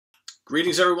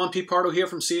Greetings everyone, Pete Pardo here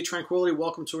from Sea of Tranquility.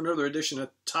 Welcome to another edition of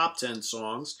Top 10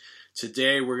 Songs.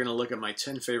 Today we're going to look at my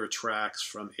 10 favorite tracks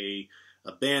from a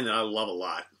band that I love a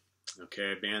lot.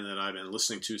 Okay, a band that I've been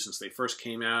listening to since they first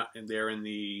came out, and they're in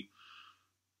the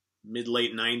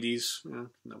mid-late 90s.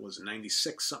 That was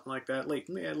 96, something like that.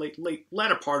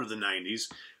 Latter part of the 90s,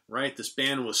 right? This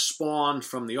band was spawned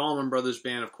from the Allman Brothers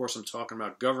band. Of course, I'm talking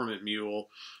about Gov't Mule,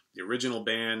 the original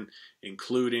band,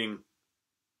 including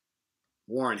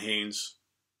Warrenhaynes,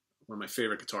 one of my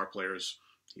favorite guitar players.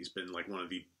 He's been like one of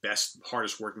the best,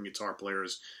 hardest working guitar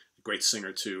players, a great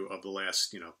singer too, of the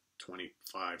last,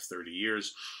 25, 30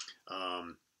 years.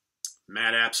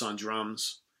 Matt Apps on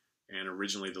drums, and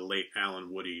originally the late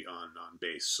Alan Woody on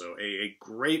bass. So a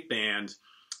great band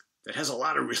that has a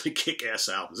lot of really kick-ass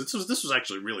albums. This was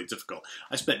actually really difficult.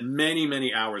 I spent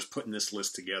many hours putting this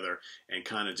list together and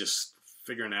kind of just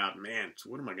figuring out, man,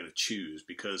 what am I going to choose?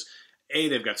 Because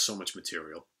they've got so much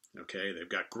material, okay? They've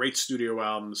got great studio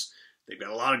albums. They've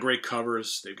got a lot of great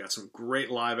covers. They've got some great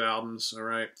live albums, all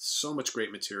right? So much great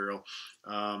material.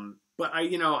 But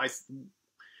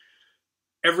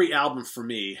every album for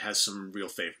me has some real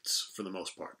favorites for the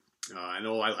most part. I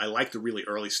know I like the really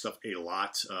early stuff a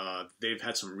lot. They've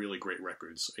had some really great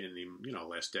records in the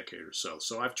last decade or so.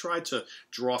 So I've tried to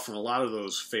draw from a lot of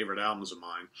those favorite albums of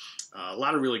mine. A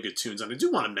lot of really good tunes. And I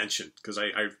do want to mention, because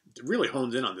I really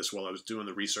honed in on this while I was doing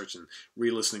the research and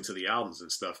re-listening to the albums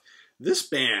and stuff. This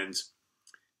band,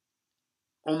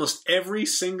 almost every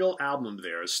single album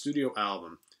there, a studio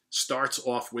album, starts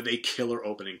off with a killer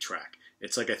opening track.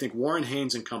 It's like I think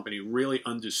Warrenhaynes and company really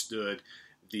understood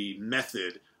the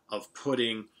method of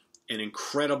putting an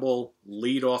incredible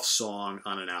lead-off song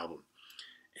on an album.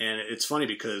 And it's funny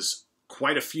because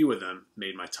quite a few of them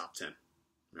made my top 10,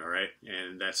 all right?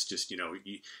 And that's just,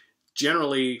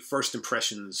 generally first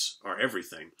impressions are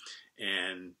everything.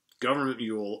 And Gov't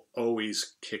Mule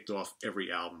always kicked off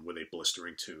every album with a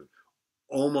blistering tune.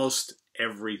 Almost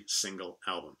every single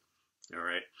album, all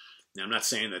right? Now, I'm not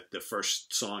saying that the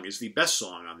first song is the best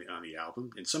song on the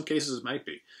album. In some cases, it might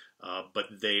be. But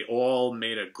they all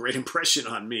made a great impression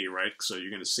on me, right? So you're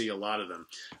going to see a lot of them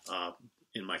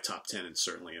in my top 10 and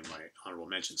certainly in my honorable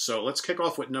mentions. So let's kick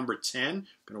off with number 10. I'm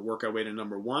going to work our way to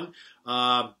number 1.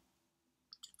 I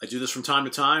do this from time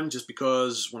to time just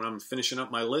because when I'm finishing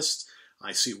up my list,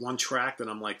 I see one track that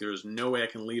I'm like, there's no way I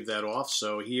can leave that off.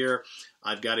 So here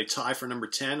I've got a tie for number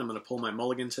 10. I'm going to pull my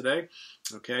mulligan today.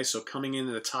 Okay, so coming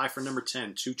in the tie for number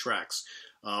 10, 2 tracks.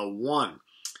 1,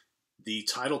 the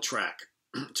title track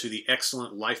to the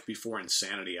excellent Life Before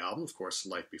Insanity album. Of course,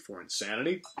 Life Before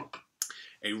Insanity.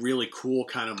 A really cool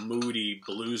kind of moody,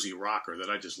 bluesy rocker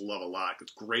that I just love a lot.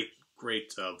 It's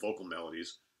great vocal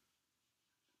melodies.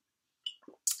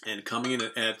 And coming in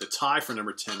at the tie for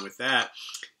number 10 with that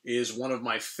is one of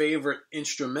my favorite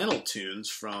instrumental tunes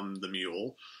from the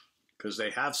Mule, because they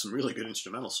have some really good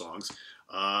instrumental songs.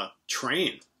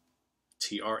 Train,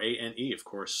 T-R-A-N-E, of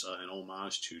course, an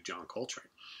homage to John Coltrane.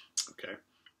 Okay,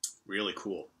 really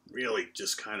cool. Really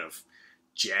just kind of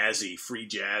jazzy, free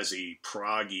jazzy,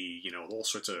 proggy, all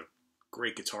sorts of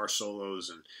great guitar solos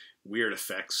and weird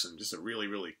effects, and just a really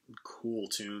cool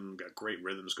tune. Got great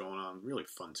rhythms going on. Really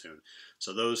fun tune.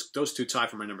 So those 2 tie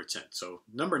for my number 10. So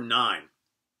number 9,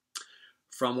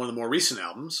 from one of the more recent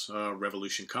albums,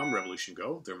 Revolution Come, Revolution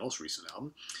Go, their most recent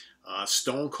album,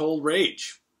 Stone Cold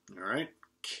Rage. All right,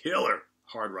 killer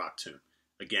hard rock tune.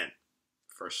 Again,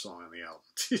 first song on the album.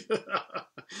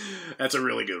 That's a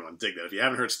really good one. Dig that. If you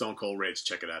haven't heard Stone Cold Rage,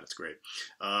 check it out. It's great.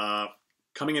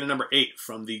 Coming in at number 8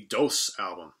 from the Dose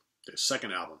album, their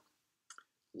second album,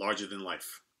 Larger Than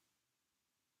Life.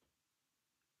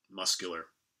 Muscular,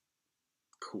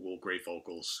 cool, great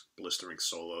vocals, blistering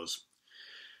solos.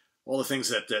 All the things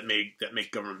that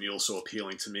make Gov't Mule so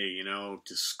appealing to me,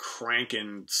 just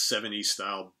cranking 70s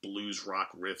style blues rock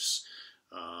riffs,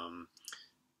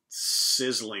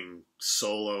 sizzling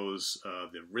solos,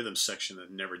 the rhythm section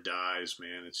that never dies,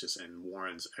 man. It's just, and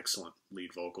Warren's excellent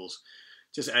lead vocals.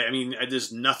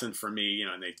 There's nothing for me,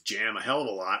 and they jam a hell of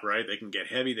a lot, right? They can get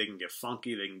heavy, they can get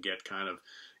funky, they can get kind of,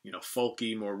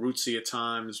 folky, more rootsy at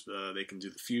times. They can do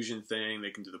the fusion thing, they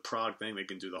can do the prog thing, they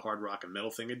can do the hard rock and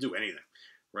metal thing. They do anything,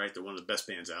 right? They're one of the best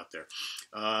bands out there.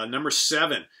 Number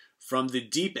 7, from the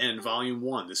Deep End, Volume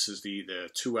 1. This is the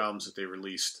 2 albums that they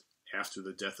released after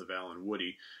the death of Alan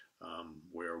Woody,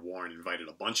 where Warren invited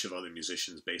a bunch of other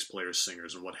musicians, bass players,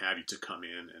 singers, and what have you, to come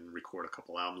in and record a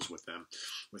couple albums with him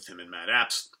and Matt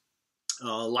Apps.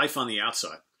 Life on the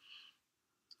Outside.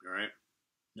 All right,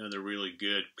 another really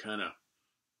good kind of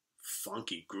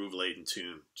funky, groove-laden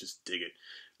tune. Just dig it.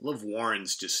 I love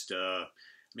Warren's just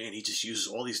man, he just uses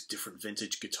all these different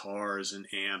vintage guitars and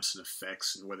amps and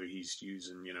effects, and whether he's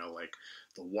using, you know, like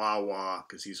the wah-wah,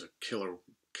 because he's a killer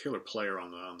player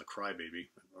on the Crybaby,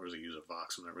 or does he use a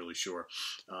Vox? I'm not really sure.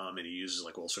 And he uses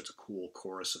like all sorts of cool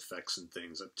chorus effects and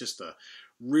things. Just a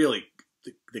really,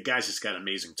 the guy's just got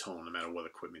amazing tone no matter what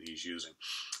equipment he's using.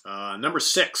 Number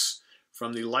 6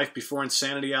 from the Life Before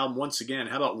Insanity album, once again,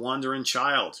 how about Wandering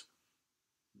Child?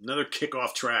 Another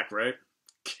kickoff track, right?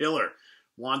 Killer.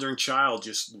 Wandering Child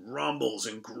just rumbles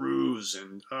and grooves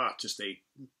and just a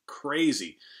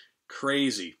crazy,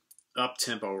 crazy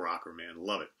up-tempo rocker, man.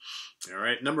 Love it. All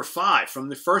right, number 5 from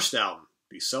the first album,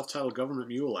 the self-titled Gov't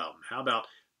Mule album. How about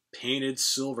Painted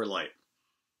Silverlight?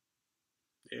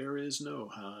 There is no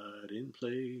hiding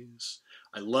place.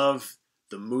 I love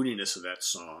the moodiness of that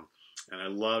song, and I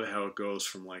love how it goes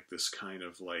from like this kind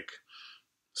of like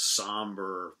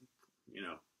somber, you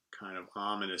know, kind of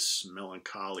ominous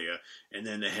melancholia, and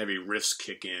then the heavy riffs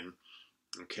kick in,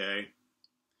 okay,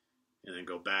 and then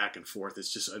go back and forth.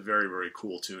 It's just a very, very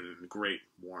cool tune, and great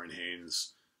Warren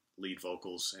Haynes lead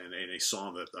vocals, and a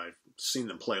song that I've seen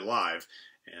them play live,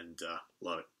 and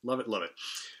love it, love it, love it.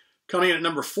 Coming in at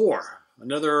number 4,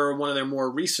 another one of their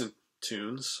more recent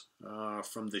tunes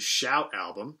from the Shout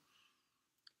album,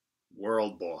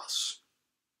 World Boss.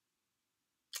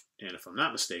 And if I'm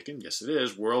not mistaken, yes it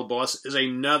is, World Boss is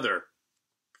another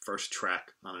first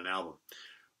track on an album.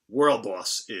 World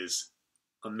Boss is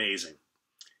amazing.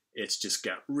 It's just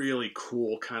got really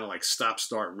cool kind of like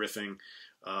stop-start riffing.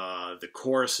 The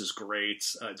chorus is great.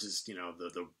 Just, you know,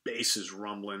 the bass is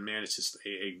rumbling. Man, it's just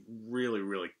a really,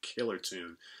 really killer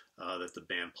tune that the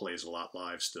band plays a lot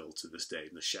live still to this day.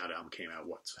 And the Shout album came out,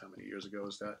 what, how many years ago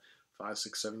is that? 5,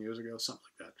 6, 7 years ago? Something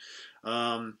like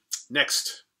that.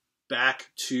 Next, back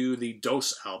to the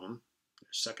Dose album,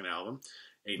 their second album.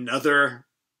 Another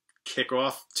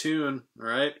kickoff tune,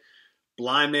 right?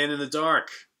 Blind Man in the Dark.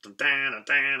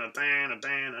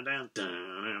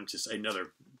 Just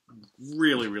another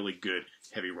really, really good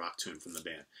heavy rock tune from the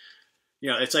band.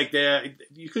 You know, it's like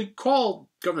you could call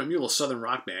Gov't Mule a southern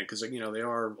rock band because, you know, they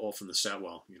are all from the South.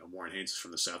 Well, you know, Warren Haynes is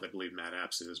from the South. I believe Matt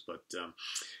Apps is, but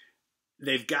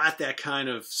they've got that kind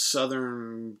of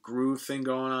southern groove thing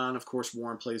going on. Of course,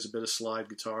 Warren plays a bit of slide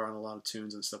guitar on a lot of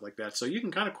tunes and stuff like that. So you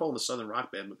can kind of call them a southern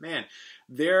rock band. But man,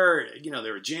 they're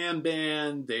a jam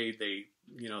band.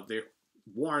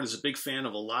 Warren is a big fan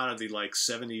of a lot of the like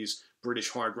 70s British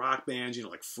hard rock bands, you know,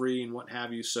 like Free and what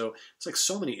have you. So it's like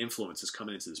so many influences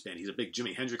coming into this band. He's a big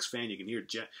Jimi Hendrix fan. You can hear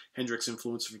Hendrix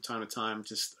influence from time to time.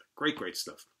 Just great, great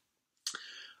stuff.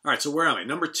 All right, so where am I?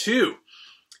 Number 2.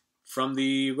 From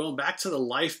going back to the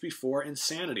Life Before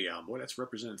Insanity album. Boy, that's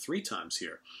represented 3 times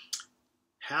here.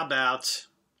 How about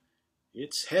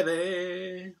It's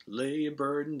Heavy, Lay Your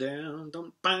Burden Down.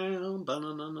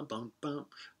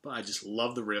 I just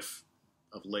love the riff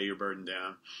of Lay Your Burden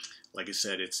Down. Like I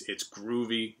said, it's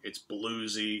groovy, it's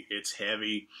bluesy, it's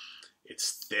heavy,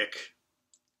 it's thick.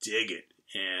 Dig it.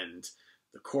 And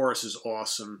the chorus is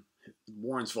awesome.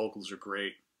 Warren's vocals are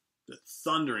great. The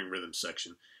thundering rhythm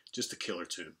section, just a killer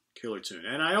tune. Killer tune.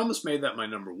 And I almost made that my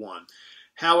number 1.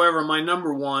 However, my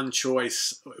number 1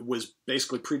 choice was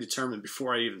basically predetermined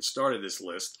before I even started this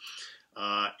list.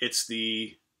 Well,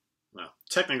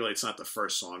 technically it's not the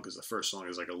first song because the first song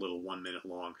is like a little 1-minute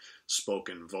long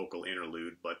spoken vocal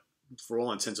interlude, but for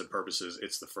all intents and purposes,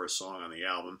 it's the first song on the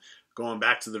album. Going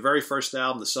back to the very first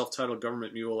album, the self-titled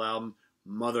Gov't Mule album,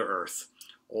 Mother Earth.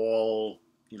 All,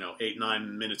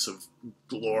 8-9 minutes of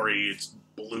glory. It's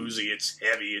bluesy, it's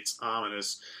heavy, it's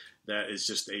ominous. That is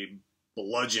just a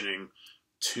bludgeoning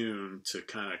tune to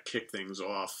kind of kick things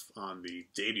off on the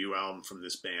debut album from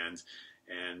this band.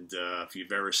 And if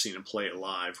you've ever seen them play it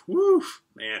live, whoo,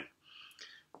 man.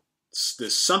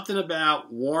 There's something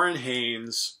about Warren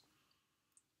Haynes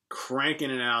cranking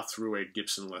it out through a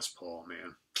Gibson Les Paul,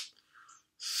 man.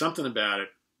 Something about it.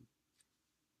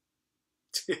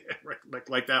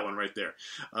 like that one right there.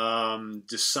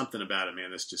 Just something about it,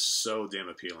 man. That's just so damn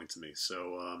appealing to me.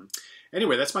 So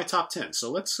anyway, that's my top 10.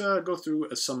 So let's go through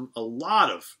a lot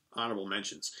of honorable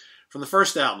mentions. From the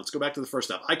first album, let's go back to the first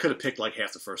album. I could have picked like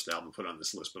half the first album and put on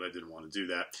this list, but I didn't want to do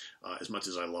that as much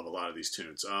as I love a lot of these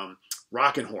tunes.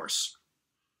 Rockin' Horse,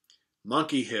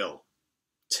 Monkey Hill,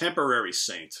 Temporary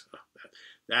Saint.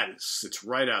 Sits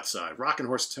right outside. Rockin'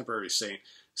 Horse, Temporary Saint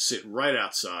sit right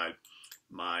outside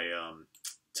my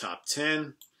top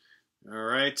 10. All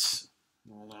right.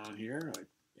 Hold on here. I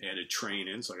added Train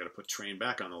in, so I got to put Train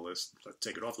back on the list.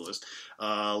 Take it off the list.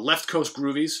 Left Coast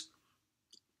Groovies.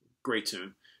 Great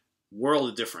tune. World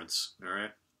of Difference. All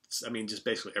right. Just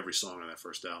basically every song on that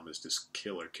first album is just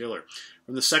killer.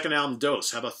 From the second album,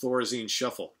 Dose, how about Thorazine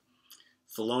Shuffle?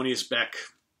 Thelonious Beck,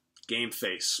 Game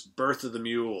Face, Birth of the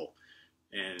Mule,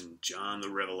 and John the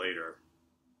Revelator.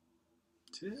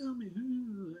 Tell me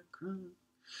who that cried.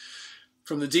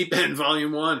 From the Deep End,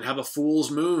 Volume 1, how about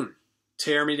Fool's Moon,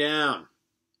 Tear Me Down,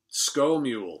 Skull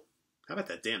Mule. How about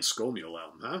that damn Skull Mule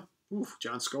album, huh? Oof,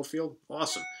 John Scofield,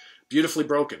 awesome. Beautifully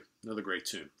Broken, another great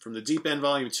tune. From the Deep End,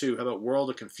 Volume 2, how about World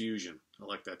of Confusion? I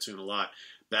like that tune a lot.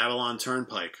 Babylon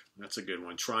Turnpike, that's a good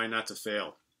one. Try Not to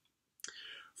Fail.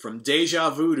 From Deja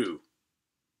Voodoo,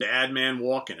 Bad Man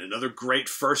Walking, another great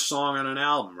first song on an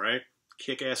album, right?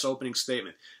 Kick-ass opening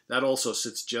statement. That also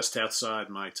sits just outside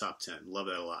my top 10. Love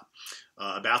that a lot.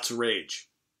 About to Rage,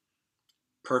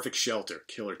 Perfect Shelter,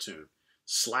 killer tune.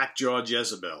 Slackjaw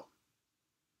Jezebel,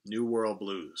 New World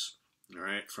Blues. All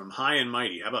right, from High and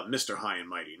Mighty, how about Mr. High and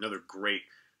Mighty? Another great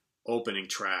opening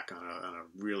track on a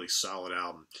really solid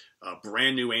album.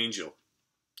 Brand New Angel,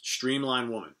 Streamline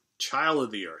Woman, Child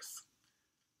of the Earth,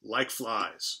 Like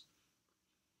Flies,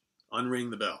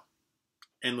 Unring the Bell,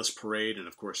 Endless Parade, and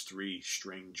of course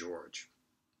 3-String George.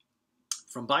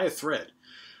 From By a Thread,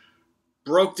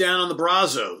 Broke Down on the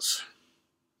Brazos.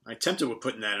 I attempted with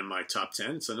putting that in my top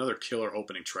 10. It's another killer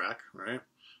opening track, right?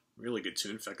 Really good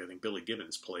tune. In fact, I think Billy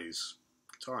Gibbons plays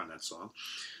guitar on that song.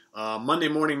 Monday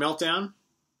Morning Meltdown,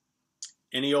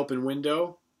 Any Open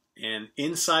Window, and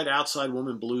Inside Outside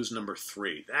Woman Blues number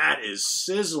 3. That is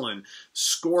sizzling,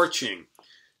 scorching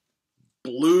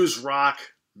blues rock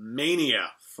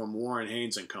mania from Warren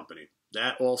Haynes and Company.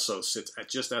 That also sits at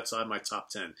just outside my top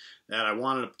 10. That I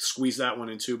wanted to squeeze that one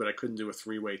in too, but I couldn't do a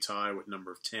three-way tie with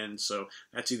number 10, so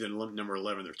that's either number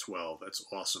 11 or 12. That's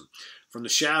awesome. From the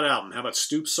Shout album, how about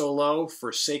Stoop So Low,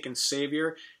 Forsaken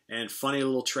Savior, and Funny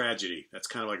Little Tragedy. That's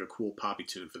kind of like a cool poppy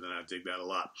tune for them. I dig that a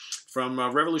lot. From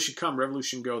Revolution Come,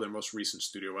 Revolution Go, their most recent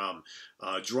studio album.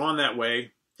 Drawn That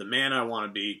Way, The Man I Want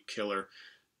to Be, killer.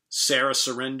 Sarah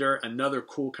Surrender, another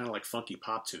cool kind of like funky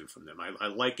pop tune from them. I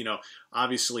like,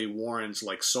 obviously Warren's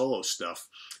like solo stuff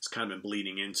has kind of been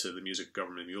bleeding into the music of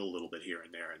Gov't Mule a little bit here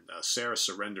and there. And Sarah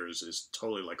Surrender is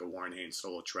totally like a Warren Haynes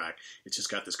solo track. It's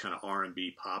just got this kind of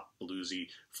R&B, pop, bluesy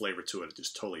flavor to it. I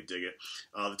just totally dig it.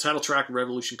 The title track,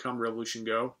 Revolution Come, Revolution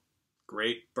Go.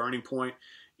 Great. Burning Point,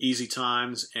 Easy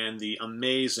Times, and the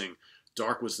amazing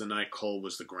Dark Was the Night, Cold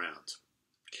Was the Ground.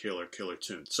 Killer, killer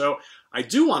tune. So I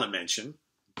do want to mention,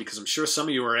 because I'm sure some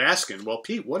of you are asking, well,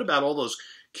 Pete, what about all those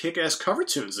kick-ass cover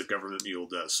tunes that Gov't Mule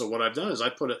does? So what I've done is I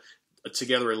put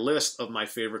together a list of my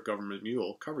favorite Gov't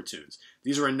Mule cover tunes.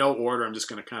 These are in no order. I'm just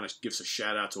going to kind of give a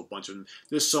shout-out to a bunch of them.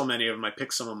 There's so many of them. I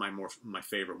picked some of my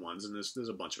favorite ones, and there's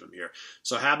a bunch of them here.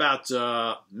 So how about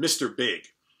Mr. Big,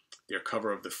 their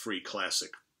cover of the Free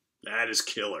classic? That is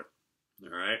killer. All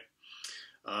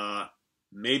right.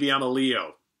 Maybe I'm a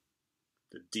Leo,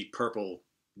 the Deep Purple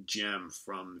gem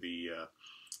from the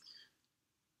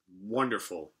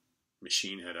wonderful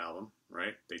Machine Head album,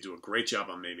 right? They do a great job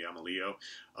on Maybe I'm a Leo.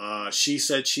 She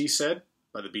Said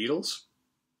by the Beatles.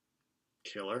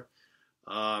 Killer.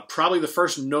 Probably the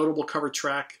first notable cover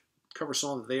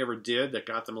song that they ever did that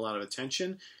got them a lot of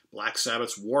attention. Black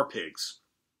Sabbath's War Pigs.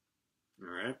 All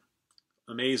right.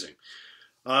 Amazing.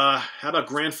 How about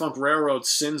Grand Funk Railroad,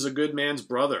 Sin's a Good Man's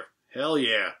Brother? Hell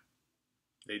yeah.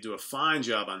 They do a fine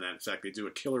job on that. In fact, they do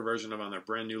a killer version of it on their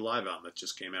brand new live album that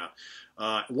just came out.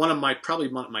 Probably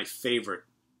one of my favorite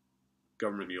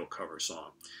Gov't Mule cover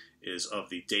song is of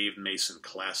the Dave Mason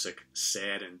classic,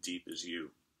 Sad and Deep As You.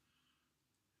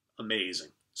 Amazing.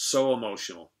 So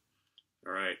emotional.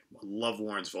 All right. I love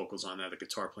Warren's vocals on that. The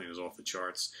guitar playing is off the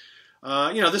charts.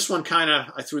 This one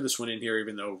I threw this one in here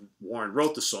even though Warren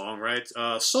wrote the song, right?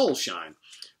 Soul Shine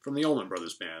from the Allman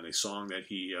Brothers Band, a song that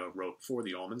he wrote for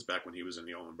the Allmans back when he was in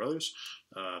the Allman Brothers.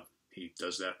 He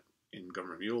does that in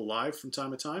Gov't Mule live from time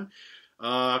to time.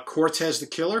 Cortez the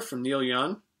Killer from Neil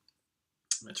Young.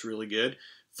 That's really good.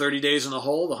 30 Days in the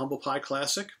Hole, the Humble Pie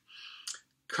classic.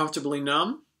 Comfortably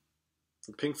Numb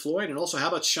from Pink Floyd. And also, how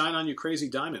about Shine On You Crazy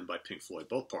Diamond by Pink Floyd?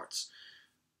 Both parts.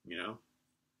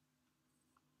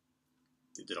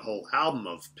 They did a whole album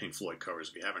of Pink Floyd covers.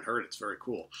 If you haven't heard it, it's very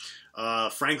cool.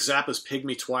 Frank Zappa's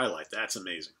Pygmy Twilight. That's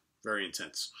amazing. Very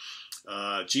intense.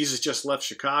 Jesus Just Left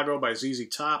Chicago by ZZ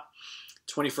Top.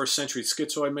 21st Century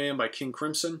Schizoid Man by King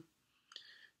Crimson.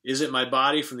 Is It My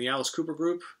Body from the Alice Cooper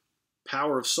Group.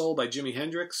 Power of Soul by Jimi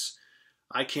Hendrix.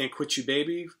 I Can't Quit You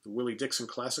Baby, the Willie Dixon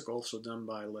classic, also done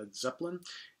by Led Zeppelin.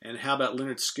 And how about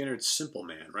Lynyrd Skynyrd's Simple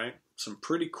Man, right? Some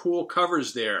pretty cool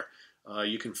covers there.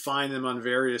 You can find them on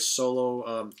various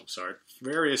studio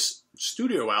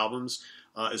albums,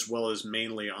 as well as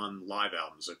mainly on live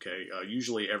albums, okay?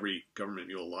 Usually every Gov't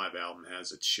Mule live album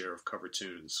has its share of cover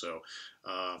tunes, so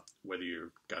whether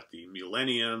you've got the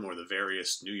Millennium or the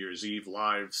various New Year's Eve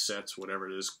live sets, whatever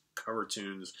it is, cover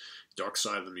tunes, Dark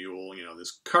Side of the Mule. You know,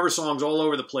 there's cover songs all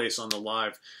over the place on the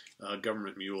live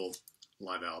Gov't Mule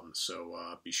live albums. So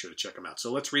be sure to check them out.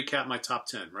 So let's recap my top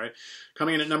 10, right?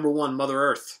 Coming in at number 1, Mother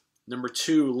Earth. Number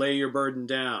 2, Lay Your Burden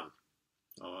Down.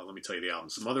 Let me tell you the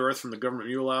albums. Mother Earth from the Gov't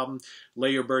Mule album.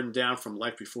 Lay Your Burden Down from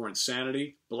Life Before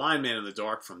Insanity. Blind Man in the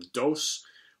Dark from Dose.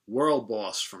 World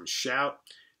Boss from Shout.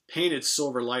 Painted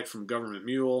Silver Light from Gov't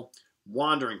Mule.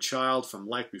 Wandering Child from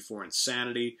Life Before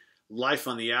Insanity. Life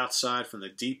on the Outside from the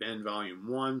Deep End Volume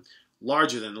 1.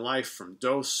 Larger Than Life from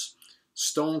Dose.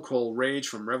 Stone Cold Rage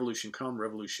from Revolution Come,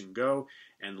 Revolution Go.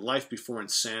 And Life Before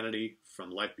Insanity from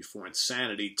Life Before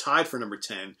Insanity, tied for number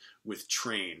 10 with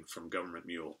Train from Gov't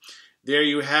Mule. There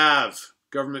you have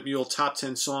Gov't Mule top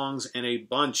 10 songs and a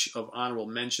bunch of honorable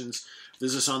mentions.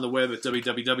 Visit us on the web at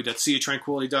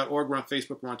www.seaoftranquility.org. We're on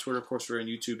Facebook, we're on Twitter, of course, we're on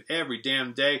YouTube every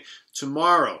damn day.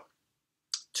 Tomorrow,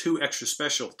 2 extra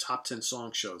special top 10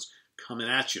 song shows coming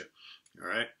at you. All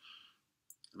right?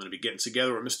 I'm going to be getting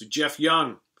together with Mr. Jeff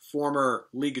Young, former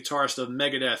lead guitarist of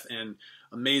Megadeth and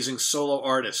amazing solo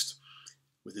artist,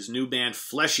 with his new band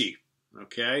Fleshy,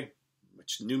 okay?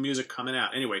 Which new music coming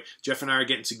out. Anyway, Jeff and I are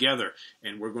getting together,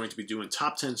 and we're going to be doing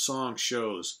top 10 song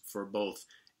shows for both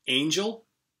Angel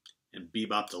and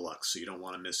Bebop Deluxe, so you don't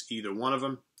want to miss either one of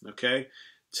them, okay?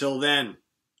 Till then,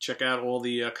 check out all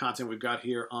the content we've got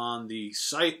here on the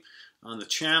site, on the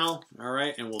channel, all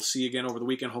right? And we'll see you again over the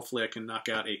weekend. Hopefully I can knock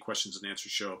out a questions and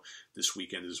answers show this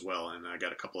weekend as well, and I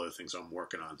got a couple other things I'm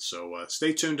working on. So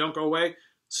stay tuned. Don't go away.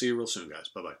 See you real soon, guys.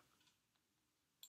 Bye-bye.